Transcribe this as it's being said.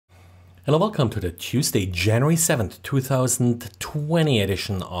Hello, welcome to the Tuesday, January 7th, 2020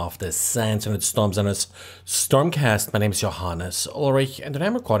 edition of the SANS Internet Storm Center's Stormcast. My name is Johannes Ulrich and today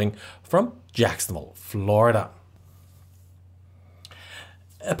I'm recording from Jacksonville, Florida.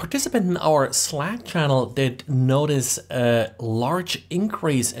 A participant in our Slack channel did notice a large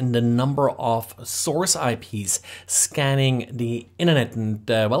increase in the number of source IPs scanning the internet. And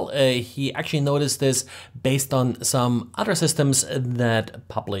he actually noticed this based on some other systems that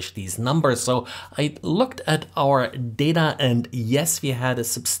publish these numbers. So I looked at our data and yes, we had a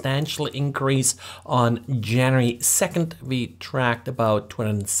substantial increase on January 2nd. We tracked about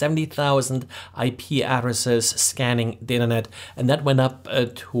 270,000 IP addresses scanning the internet, and that went up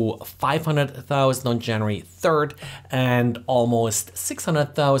to 500,000 on January 3rd and almost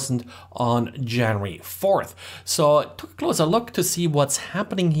 600,000 on January 4th. So I took a closer look to see what's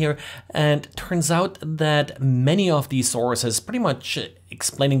happening here, and it turns out that many of these sources, pretty much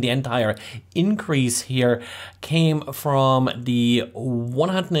explaining the entire increase here, came from the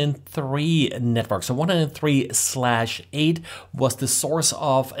 103 network. So 103/8 was the source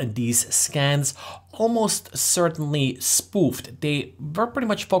of these scans, almost certainly spoofed. They were pretty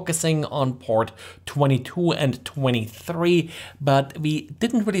much focusing on port 22 and 23, but we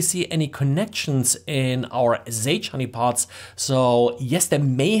didn't really see any connections in our SSH honeypots. So yes, there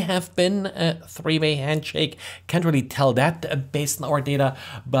may have been a three-way handshake. Can't really tell that based on our data,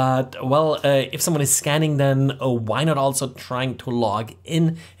 but well, if someone is scanning, then why not also trying to log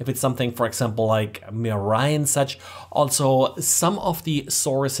in if it's something, for example, like Mirai and such. Also, some of the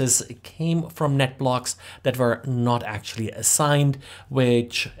sources came from NetBlocks that were not actually assigned,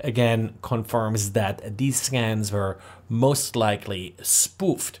 which again confirms that these scans were most likely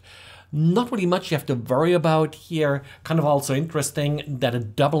spoofed. Not really much you have to worry about here. Kind of also interesting that a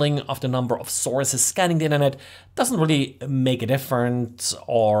doubling of the number of sources scanning the internet doesn't really make a difference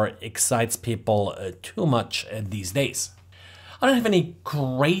or excites people too much these days. I don't have any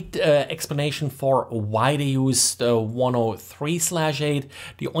great explanation for why they used 103/8.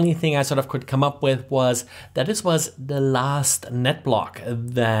 The only thing I sort of could come up with was that this was the last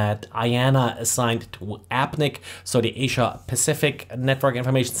NetBlock that IANA assigned to APNIC, so the Asia Pacific Network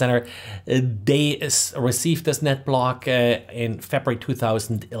Information Center. They received this NetBlock in February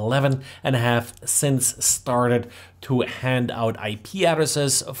 2011 and have since started to hand out IP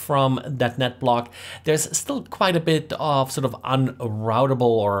addresses from that NetBlock. There's still quite a bit of sort of unroutable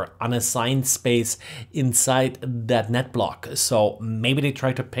or unassigned space inside that NetBlock. So maybe they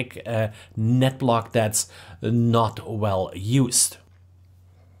try to pick a NetBlock that's not well used.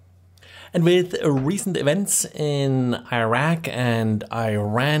 And with recent events in Iraq and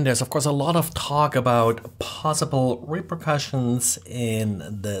Iran, there's of course a lot of talk about possible repercussions in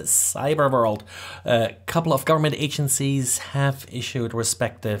the cyber world. A couple of government agencies have issued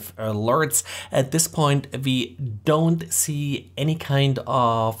respective alerts. At this point, we don't see any kind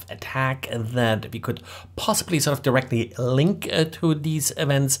of attack that we could possibly sort of directly link to these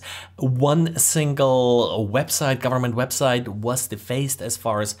events. One single website, government website, was defaced as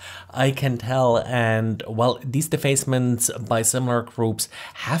far as I can tell, and well, these defacements by similar groups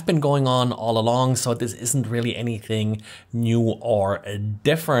have been going on all along, so this isn't really anything new or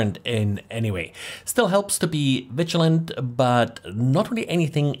different in any way. Still helps to be vigilant, but not really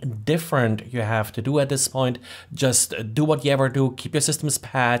anything different you have to do at this point. Just do what you ever do, keep your systems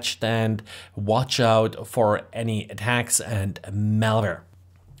patched and watch out for any attacks and malware.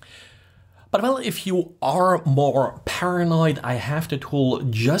 But well, if you are more paranoid, I have the tool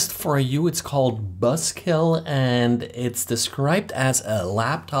just for you. It's called Buzzkill and it's described as a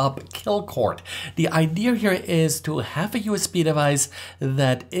laptop kill cord. The idea here is to have a USB device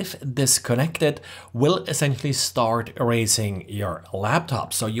that, if disconnected, will essentially start erasing your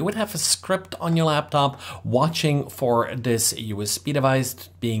laptop. So you would have a script on your laptop watching for this USB device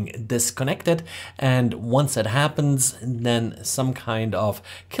being disconnected, and once that happens, then some kind of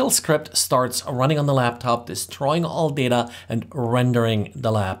kill script starts running on the laptop, destroying all data and rendering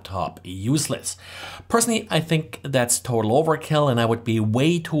the laptop useless. Personally, I think that's total overkill, and I would be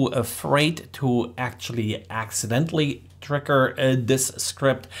way too afraid to actually accidentally trigger this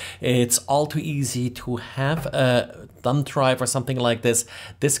script. It's all too easy to have a thumb drive or something like this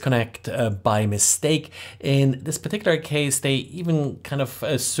disconnect by mistake. In this particular case, they even kind of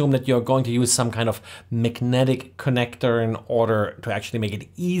assume that you're going to use some kind of magnetic connector in order to actually make it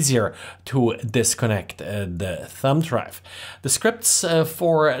easier to disconnect the thumb drive. The scripts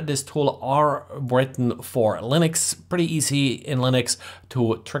for this tool are written for Linux. Pretty easy in Linux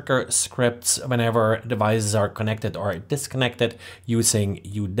to trigger scripts whenever devices are connected or disconnected using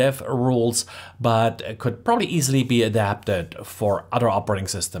udev rules, but could probably easily be adapted for other operating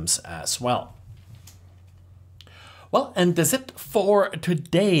systems as well. Well, and that's it for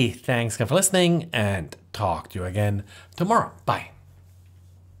today. Thanks again for listening, and talk to you again tomorrow. Bye.